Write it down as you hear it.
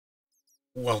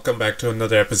Welcome back to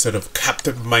another episode of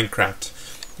Captain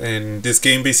Minecraft. And this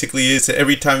game basically is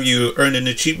every time you earn an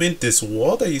achievement, this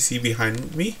wall that you see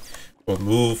behind me will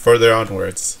move further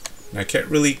onwards. And I can't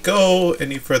really go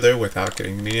any further without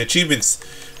getting any achievements.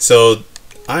 So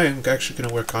I am actually going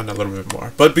to work on a little bit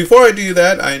more. But before I do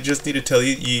that, I just need to tell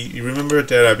you, you remember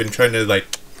that I've been trying to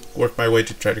work my way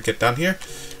to try to get down here.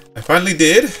 I finally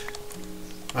did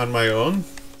on my own.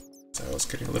 So I was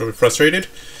getting a little bit frustrated.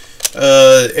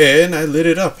 And I lit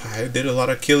it up. I did a lot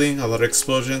of killing, a lot of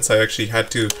explosions. I actually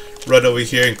had to run over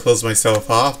here and close myself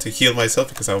off to heal myself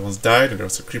because I almost died, and there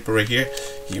was a creeper right here.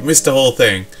 You missed the whole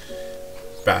thing.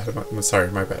 Bad. I'm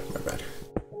sorry, my bad.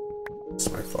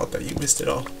 It's my fault that you missed it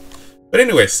all. But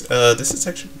anyways, this is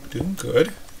actually doing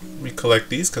good. Let me collect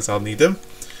these because I'll need them.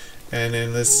 And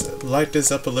then let's light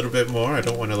this up a little bit more. I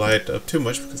don't want to light it up too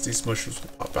much because these mushrooms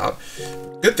will pop out.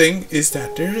 Good thing is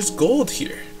that there is gold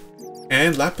here.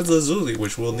 And lapis lazuli,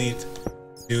 which we'll need to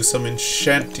do some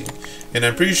enchanting. And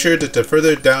I'm pretty sure that the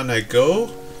further down I go,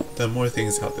 the more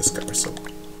things I'll discover. So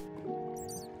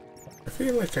I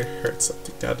feel like I heard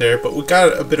something down there, but we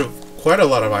got quite a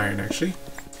lot of iron actually.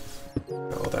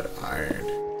 All that iron.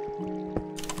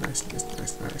 Nice.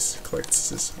 Collect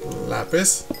this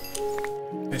lapis.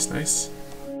 Nice.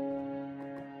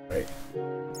 Right.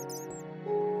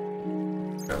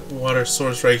 Got water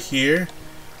source right here.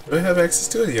 Do I have access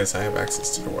to it? Yes, I have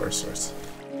access to the water source.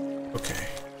 Okay.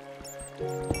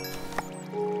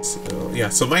 So yeah,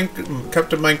 so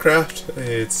Captain Minecraft,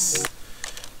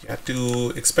 you have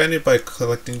to expand it by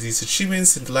collecting these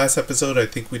achievements. In the last episode, I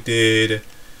think we did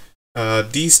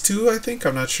these two, I think,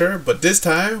 I'm not sure. But this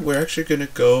time, we're actually gonna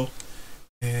go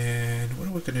and what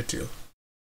are we gonna do?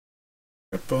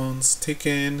 Got bones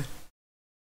taken,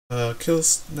 kill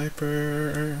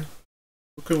sniper.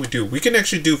 What can we do? We can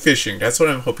actually do fishing. That's what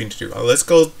I'm hoping to do. Let's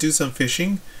go do some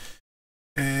fishing.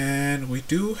 And we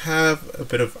do have a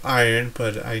bit of iron,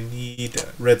 but I need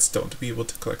redstone to be able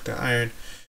to collect the iron.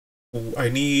 I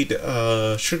need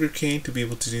sugarcane to be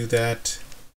able to do that.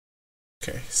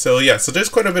 Okay, so yeah, so there's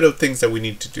quite a bit of things that we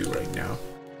need to do right now.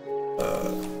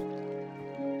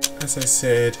 As I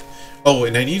said, oh,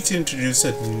 and I need to introduce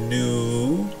a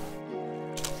new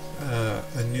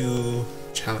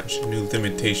challenge, a new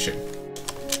limitation.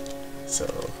 So,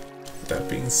 with that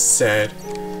being said,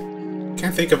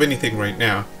 can't think of anything right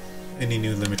now. Any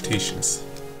new limitations.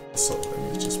 So let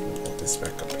me just move all this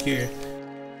back up here.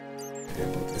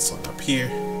 And move this one up here.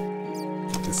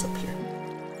 Move this up here.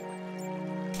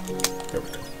 There we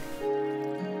go.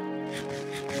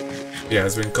 Yeah,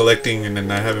 I've been collecting and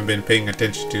then I haven't been paying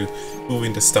attention to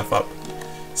moving the stuff up.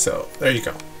 So, there you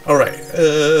go. Alright,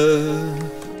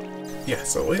 yeah,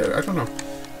 so yeah, I don't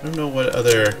know what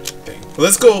other thing. But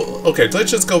let's go. Okay,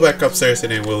 let's just go back upstairs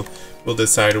and then we'll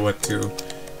decide what to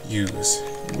use.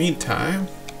 In the meantime,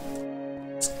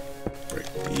 let's break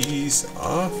these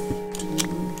off. 2,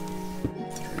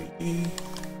 3.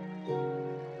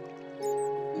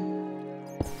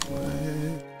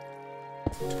 1,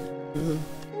 2,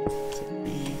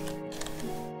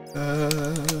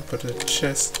 3. Put a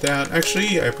chest down.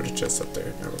 Actually, I put a chest up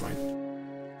there. Never mind.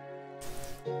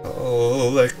 Oh,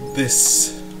 like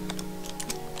this.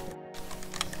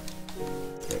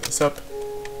 Throw this up.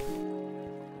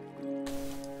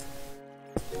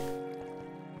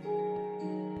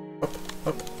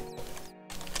 Up.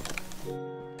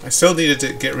 I still needed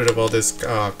to get rid of all this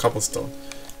cobblestone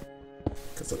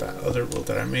because of that other rule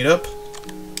that I made up.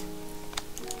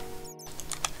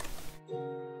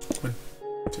 1,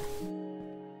 2,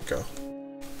 go.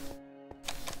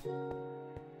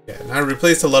 Yeah, and I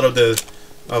replaced a lot of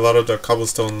the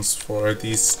cobblestones for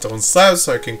these stone slabs,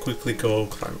 so I can quickly go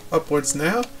climb upwards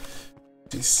now.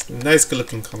 These nice good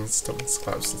looking stone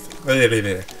slabs.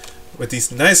 With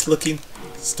these nice looking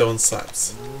stone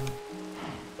slabs.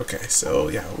 Okay, so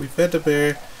yeah, we fed the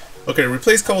bear. Okay,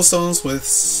 replace cobblestones with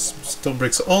stone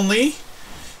bricks only.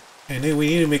 And then we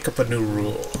need to make up a new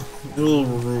rule. New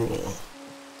rule.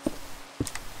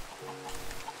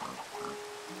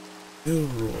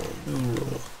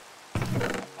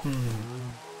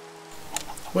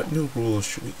 What new rule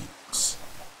should we use?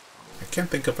 I can't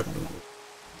think of a new rule.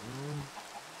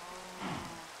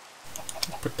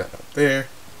 Put that up there.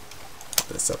 Put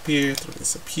this up here. Throw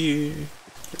this up here.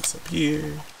 This up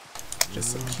here.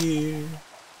 This up here.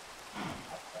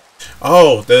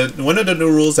 Oh, one of the new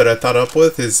rules that I thought up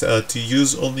with is to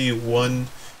use only one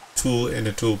tool in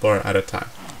a toolbar at a time.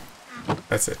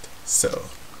 That's it. So,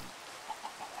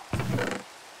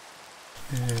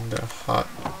 and a hot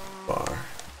bar.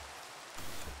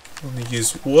 Only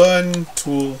use one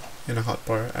tool in a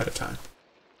hotbar at a time.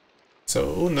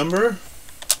 So number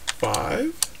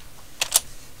 5.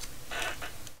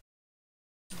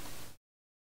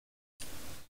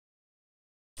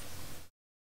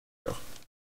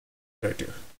 I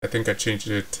do. I think I changed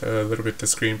it a little bit the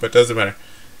screen, but doesn't matter.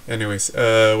 Anyways,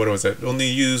 what was it? Only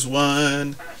use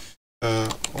one.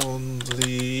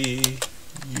 Only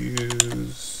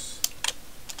use.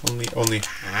 Only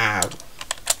have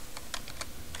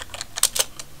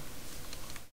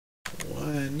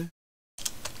one.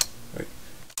 Wait.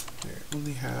 Here,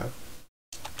 only have.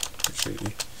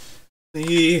 Actually,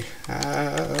 only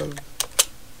have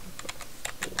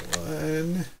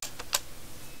one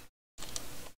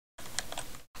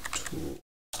tool.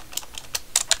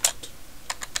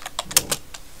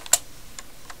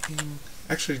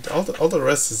 Actually, all the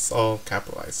rest is all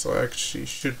capitalized. So actually,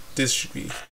 this should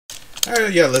be.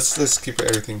 Yeah, let's keep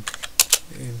everything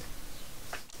in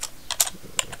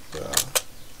the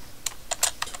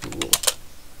tool.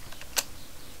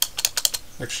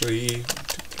 Actually,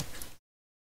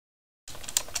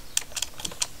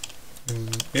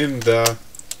 in the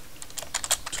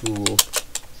tool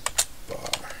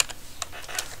bar.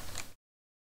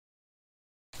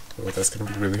 Oh, that's gonna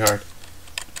be really hard.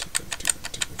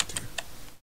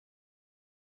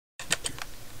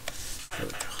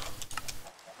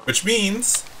 Which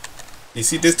means, you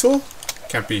see this tool?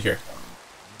 Can't be here.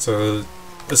 So,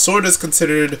 the sword is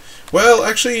considered, well,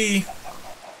 actually,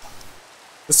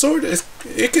 the sword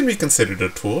it can be considered a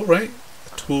tool, right?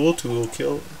 A tool to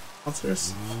kill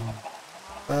monsters?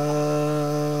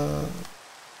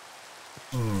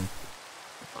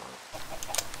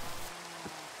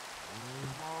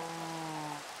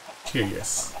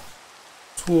 Curious.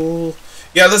 Tool.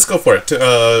 Yeah, let's go for it.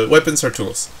 Weapons or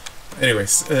tools.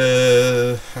 Anyways,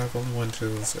 have only one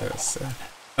tool.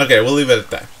 Okay, we'll leave it at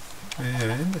that.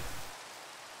 And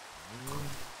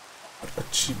what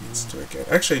achievements do I get?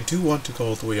 Actually, I do want to go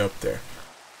all the way up there.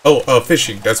 Oh,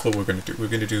 fishing. That's what we're gonna do. We're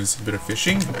gonna do some bit of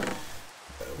fishing.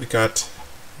 We got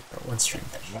one string.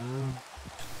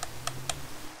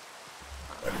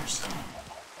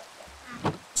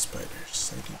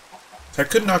 Spiders. So I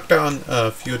could knock down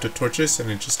a few of the torches and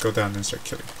then just go down and start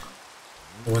killing.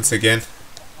 Once again.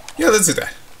 Yeah, let's do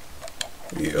that.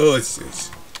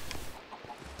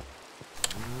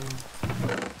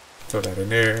 Throw that in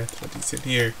there. Throw these in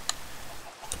here.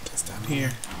 Put this down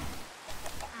here.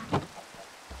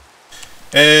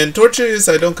 And torches,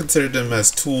 I don't consider them as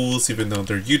tools, even though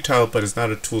they're utile, but it's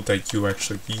not a tool that you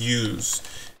actually use.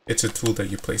 It's a tool that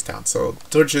you place down. So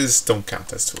torches don't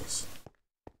count as tools.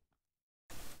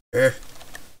 Okay.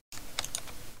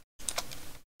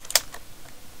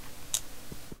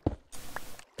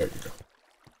 There you go.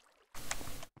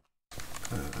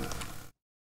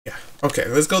 Yeah. Okay,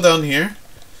 let's go down here.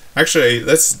 Actually,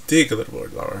 let's dig a little more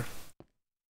lower.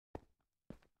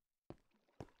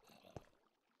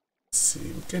 Let's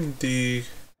see, we can dig.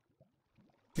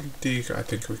 I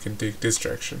think we can dig this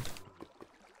direction.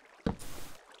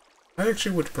 I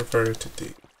actually would prefer to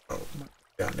dig. Oh,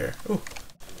 down there. Oh,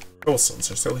 ghost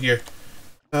are still here.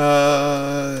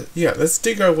 Yeah, let's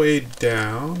dig our way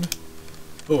down.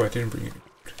 Oh, I didn't bring it.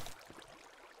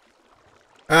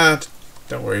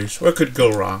 Don't worry. What could go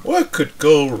wrong? What could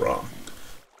go wrong?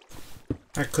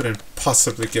 I couldn't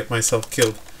possibly get myself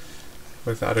killed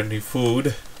without any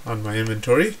food on my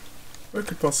inventory. What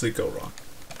could possibly go wrong?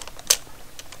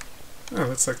 Oh,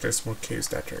 looks like there's more caves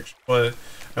that direction. But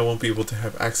I won't be able to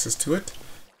have access to it.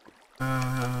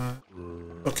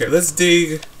 Okay, let's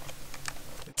dig.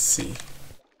 Let's see.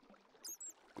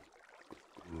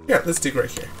 Yeah, let's dig right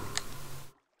here.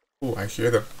 Oh, I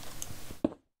hear them.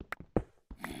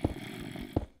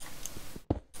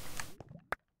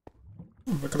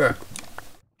 Look at that.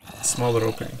 Small little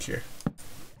opening here.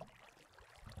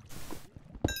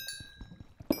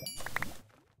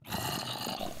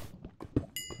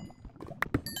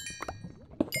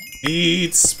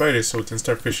 Need spiders so we can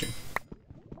start fishing.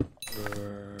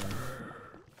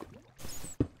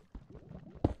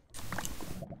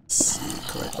 Let's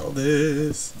see, collect all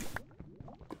this.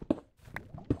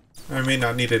 I may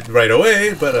not need it right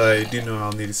away, but I do know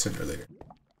I'll need it sooner or later.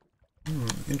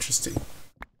 Interesting.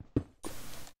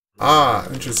 Ah,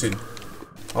 interesting.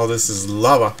 All this is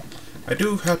lava. I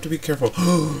do have to be careful.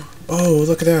 Oh,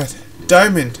 look at that.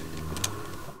 Diamond.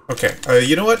 Okay,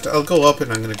 you know what? I'll go up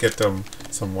and I'm gonna get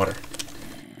some water.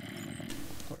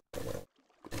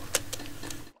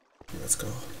 Let's go.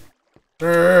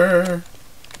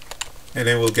 And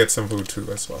then we'll get some food too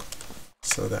as well.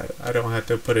 So that I don't have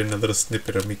to put in a little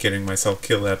snippet of me getting myself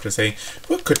killed after saying,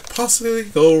 what could possibly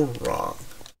go wrong?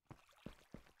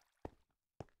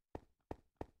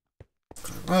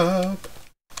 Up.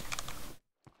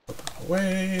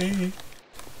 Away.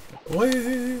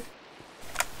 Away.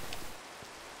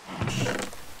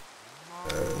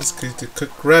 Let's get the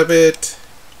cooked rabbit.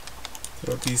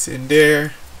 Throw these in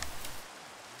there.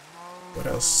 What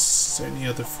else? Any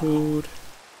other food?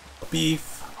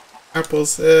 Beef?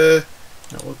 Apples? No,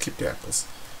 we'll keep the apples.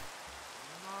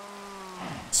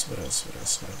 So what else? What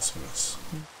else? What else? What else?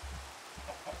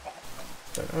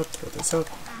 That up, throw this up.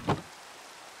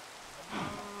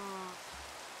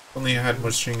 If only I had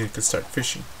more string, I could start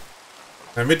fishing.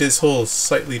 I made this hole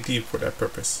slightly deep for that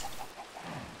purpose.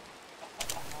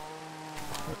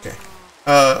 Okay.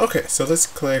 Okay, so let's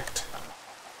collect.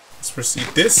 Let's proceed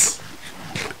this.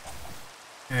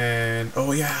 And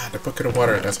oh yeah, the bucket of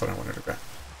water, that's what I wanted to grab.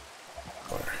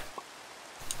 Water.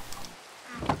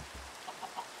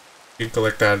 You can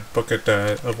collect that bucket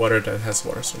of water that has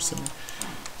water source in it.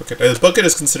 Okay, the bucket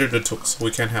is considered a tool, so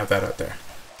we can't have that out there.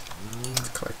 Let's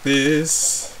collect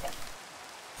this.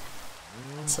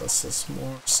 So some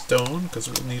more stone, because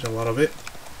we'll need a lot of it.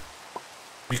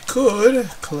 We could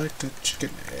collect the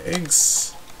chicken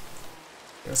eggs.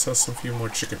 Let's have some few more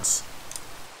chickens.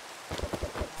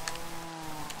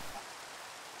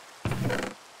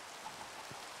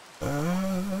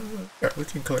 Yeah, we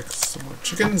can collect some more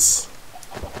chickens.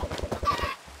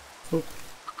 Oh.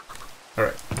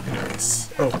 Alright, anyways.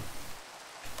 Oh.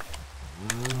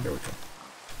 There we go.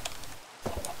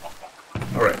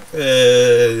 Alright,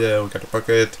 yeah, we got a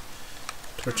bucket.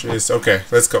 Torches. Okay,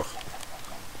 let's go.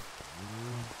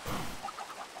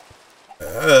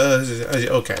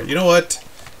 Okay, you know what?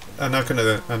 I'm not gonna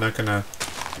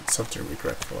do something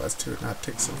regretful as to not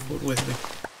take some food with me.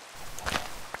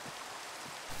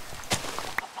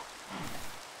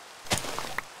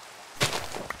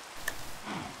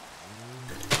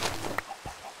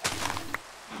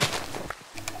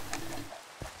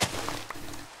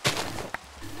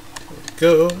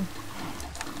 Go.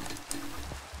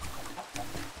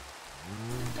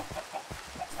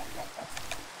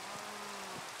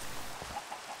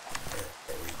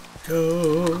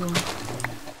 Go.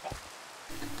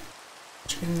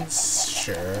 Chickens,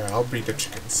 sure, I'll breed the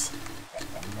chickens.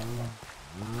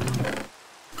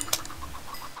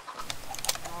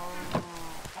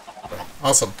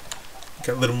 Awesome.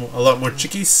 Got a lot more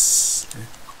chickies.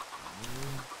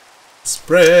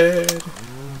 Spread.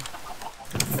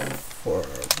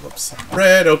 Whoops.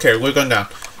 Bread. Okay, we're going down.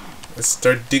 Let's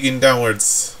start digging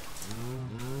downwards.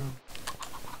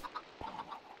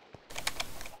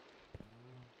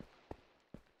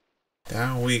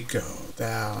 Down we go.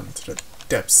 Down to the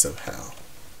depths of hell.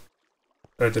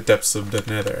 Or the depths of the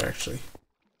nether, actually.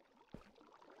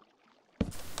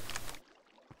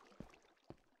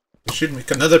 We should make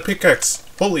another pickaxe.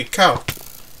 Holy cow.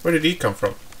 Where did he come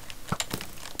from?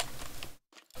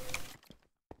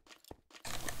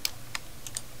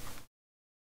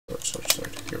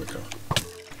 Sword. Here we go.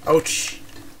 Ouch!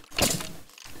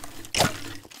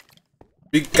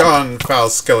 Be gone, foul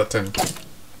skeleton.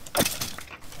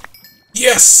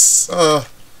 Yes! I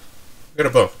got a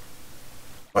bow.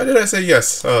 Why did I say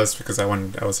yes? Oh, it's because I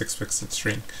was expecting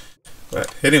string.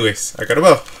 But anyways, I got a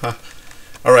bow.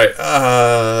 Alright,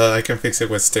 I can fix it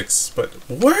with sticks. But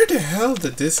where the hell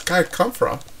did this guy come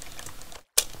from?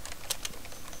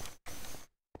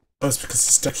 Oh, it's because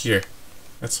it's stuck here.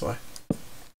 That's why.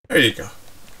 There you go.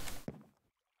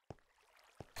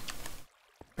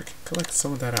 I can collect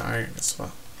some of that iron as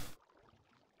well.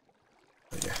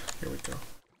 Oh yeah, here we go.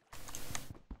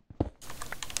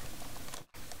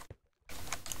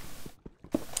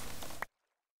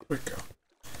 Here we go.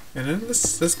 And then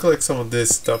let's collect some of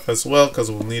this stuff as well, because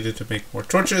we'll need it to make more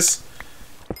torches.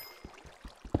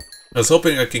 I was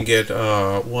hoping I can get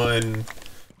one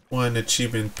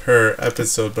achievement per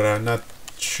episode, but I'm not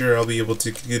sure I'll be able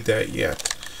to get that yet.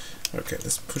 Okay,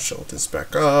 let's push all this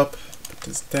back up, put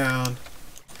this down,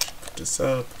 put this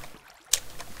up.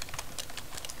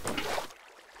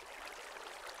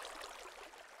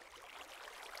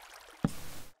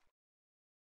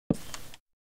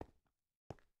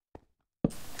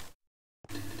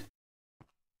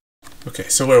 Okay,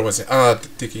 so where was it? The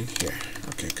digging here.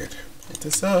 Okay, good. Pull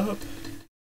this up.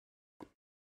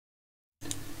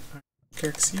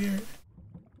 Pickaxe here.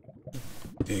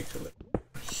 Dig a little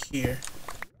here.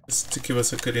 Just to give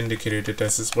us a good indicator that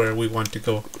this is where we want to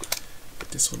go. Put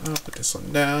this one up, put this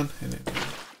one down, and then...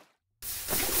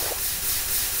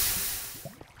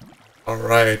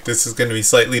 Alright, this is going to be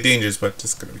slightly dangerous, but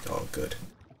it's going to be all good.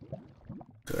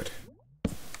 Good.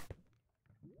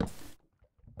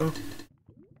 Oh.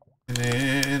 And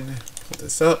then pull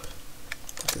this up,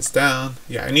 put this down.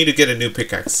 Yeah, I need to get a new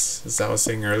pickaxe, as I was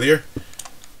saying earlier.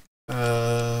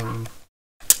 And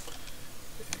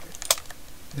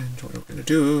what we're going to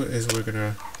do is we're going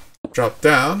to drop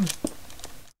down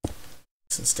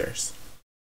some stairs.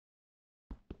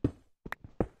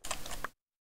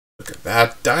 Look at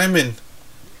that diamond.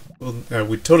 Well,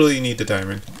 we totally need the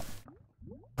diamond.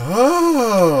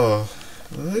 Oh,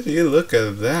 would you look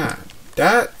at that?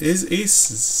 That is a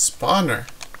spawner.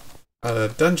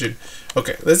 Dungeon.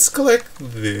 Okay, let's collect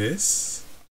this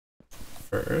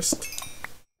first.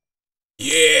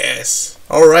 Yes!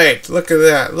 Alright, look at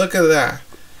that, look at that.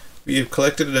 We've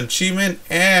collected an achievement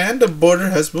and the border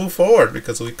has moved forward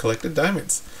because we collected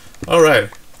diamonds. Alright.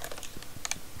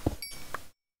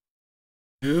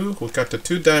 We got the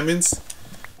 2 diamonds.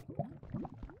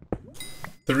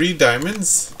 3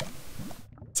 diamonds.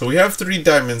 So we have 3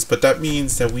 diamonds, but that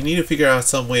means that we need to figure out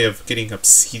some way of getting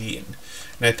obsidian.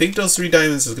 And I think those 3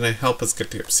 diamonds is going to help us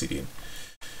get the obsidian.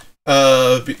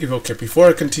 Okay, before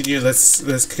I continue,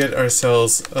 let's get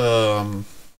ourselves a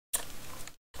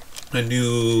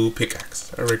new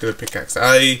pickaxe, a regular pickaxe.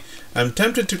 I'm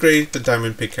tempted to create the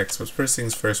diamond pickaxe, but first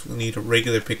things first, we'll need a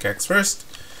regular pickaxe first,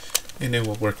 and then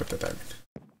we'll work with the diamond.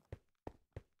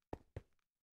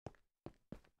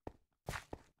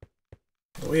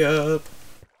 Way up.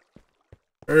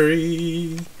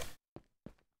 Hurry.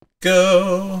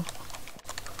 Go.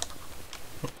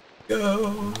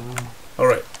 Go.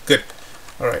 Alright, good.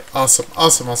 Alright, awesome.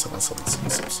 Let's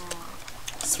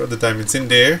throw the diamonds in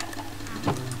there.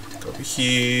 Go over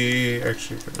here.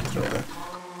 Actually, we're gonna throw the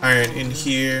iron in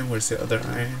here. Where's the other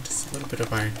iron? Just a little bit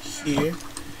of iron here.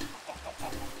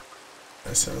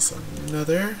 Let's have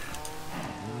another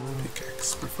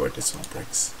pickaxe before this one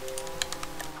breaks.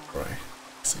 Alright.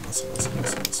 Awesome. We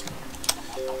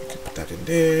can put that in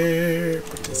there.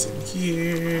 Put this in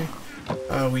here.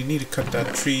 We need to cut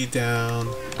that tree down.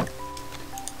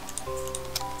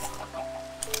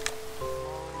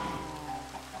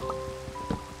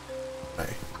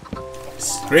 Right.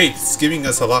 It's great. It's giving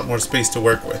us a lot more space to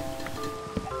work with.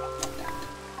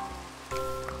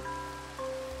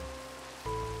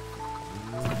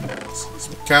 Excuse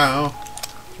me, cow.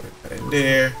 Put that in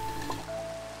there.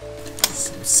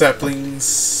 Some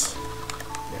saplings.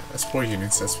 Yeah, that's 4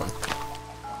 units. That's fine.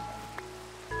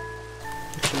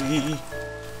 Actually,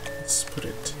 let's put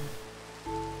it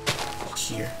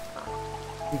here.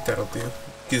 I think that'll do.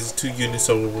 Gives 2 units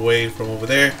away from over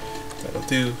there. That'll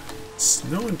do.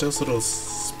 Snow in those little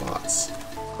spots.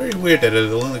 Very weird that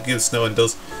it'll only give snow in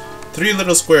those 3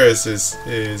 little squares is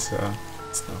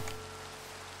snow.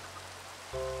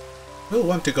 We'll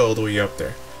want to go all the way up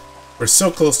there. We're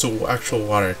so close to actual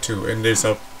water too, and there's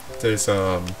a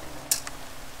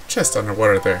chest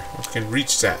underwater there. We can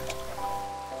reach that.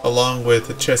 Along with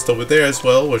the chest over there as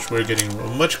well, which we're getting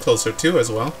much closer to as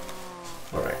well.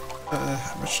 Alright,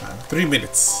 how much time? 3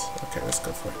 minutes. Okay, let's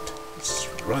go for it. Let's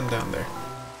run down there.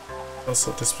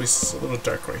 Also, this place is a little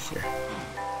dark right here.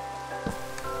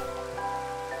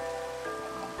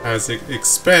 As it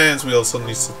expands, we also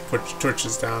need to put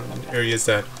torches down in areas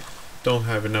that don't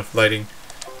have enough lighting.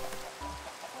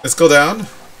 Let's go down.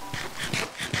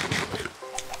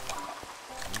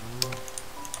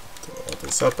 Throw all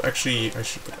this up. Actually, I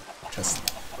should put a chest.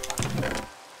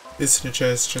 This in the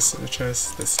chest, chest in the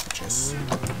chest, this in the chest.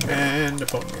 And the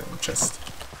bone meal in the chest.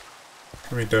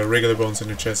 I mean, the regular bones in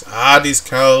the chest. Ah, these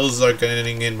cows are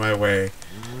getting in my way.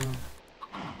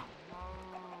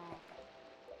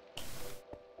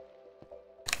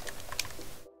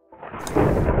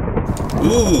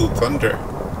 Ooh, thunder.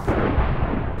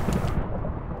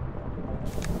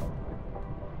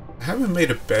 I haven't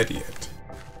made a bed yet.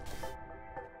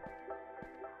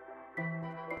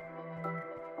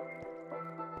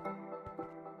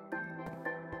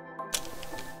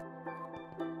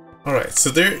 Alright, so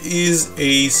there is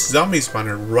a zombie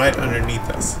spawner right underneath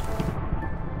us.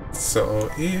 So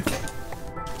if...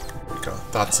 There we go.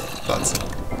 Thought so.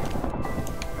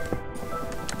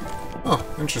 Oh,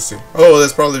 interesting. Oh,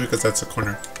 that's probably because that's a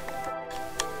corner.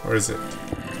 Or is it?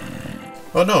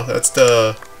 Oh no, that's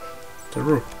the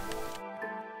roof.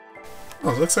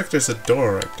 Oh, it looks like there's a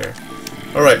door right there.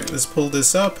 Alright, let's pull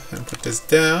this up and put this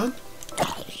down.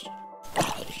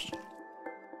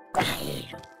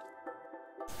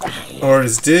 Or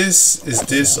is this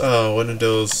one of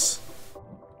those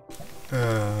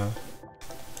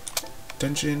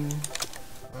dungeon?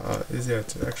 Is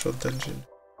that an actual dungeon?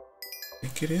 I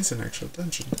think it is an actual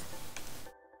dungeon.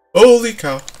 Holy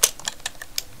cow!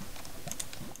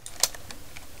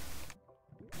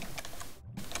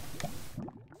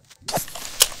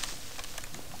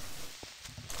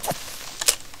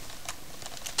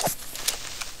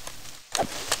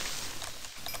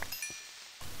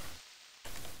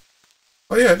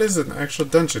 Oh yeah, it is an actual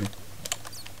dungeon.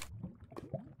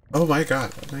 Oh my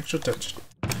god, an actual dungeon.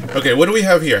 Okay, what do we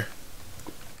have here?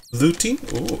 Looting?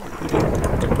 Ooh,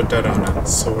 I can put that on a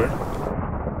sword.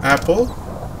 Apple,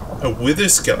 a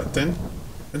withered skeleton,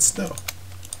 and snow.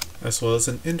 As well as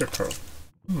an ender pearl.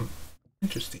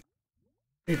 Interesting.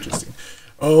 Interesting.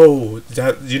 Oh,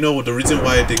 that, you know, the reason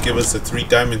why they give us the 3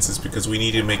 diamonds is because we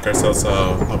need to make ourselves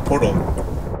a portal.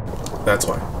 That's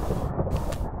why.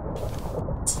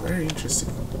 It's very interesting.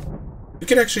 We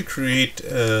could actually create,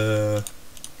 let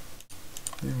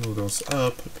me move those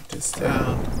up, put this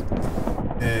down,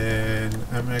 and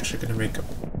I'm actually gonna make a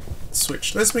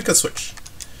switch. Let's make a switch.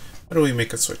 How do we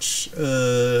make a switch?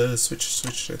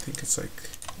 Switch, I think it's like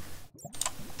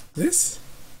this?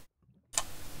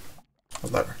 A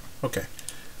lever. Okay.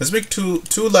 Let's make two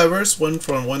levers, one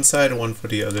from one side and one for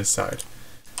the other side.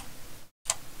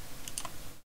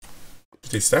 Do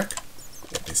they stack?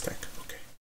 Yeah, they stack. Okay.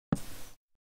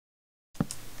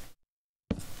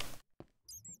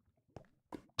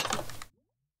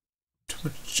 Too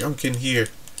much junk in here.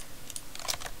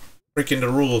 Breaking the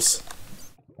rules.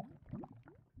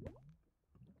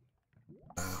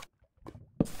 Wow.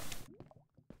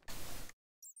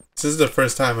 This is the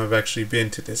first time I've actually been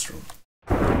to this room.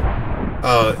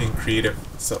 In creative,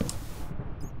 so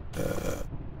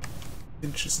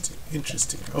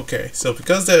interesting. Okay, so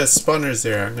because the spawner's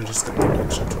there, I'm just gonna put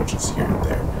extra torches here and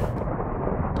there,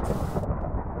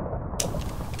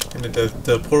 and then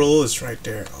the portal is right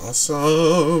there.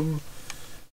 Awesome.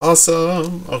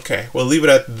 Okay, we'll leave it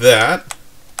at that.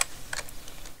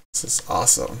 This is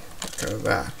awesome. Look at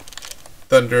that,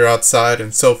 thunder outside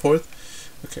and so forth.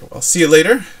 Okay, well, see you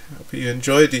later. Hope you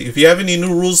enjoyed. If you have any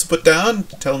new rules to put down,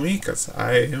 tell me, because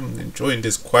I am enjoying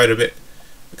this quite a bit.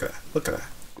 Look at that.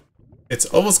 It's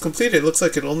almost completed. It looks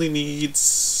like it only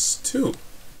needs 2,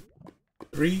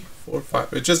 3, 4,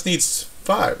 5. It just needs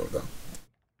 5 of them,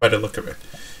 by the look of it.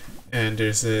 And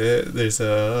there's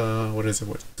a what is it?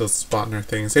 What those spawner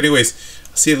things? Anyways,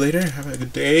 I'll see you later. Have a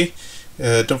good day.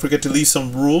 Don't forget to leave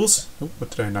some rules. Oh,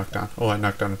 what did I knock down? Oh, I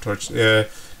knocked down a torch.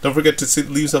 Don't forget to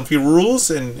leave some few rules,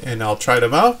 and I'll try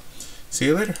them out. See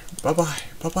you later. Bye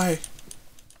bye.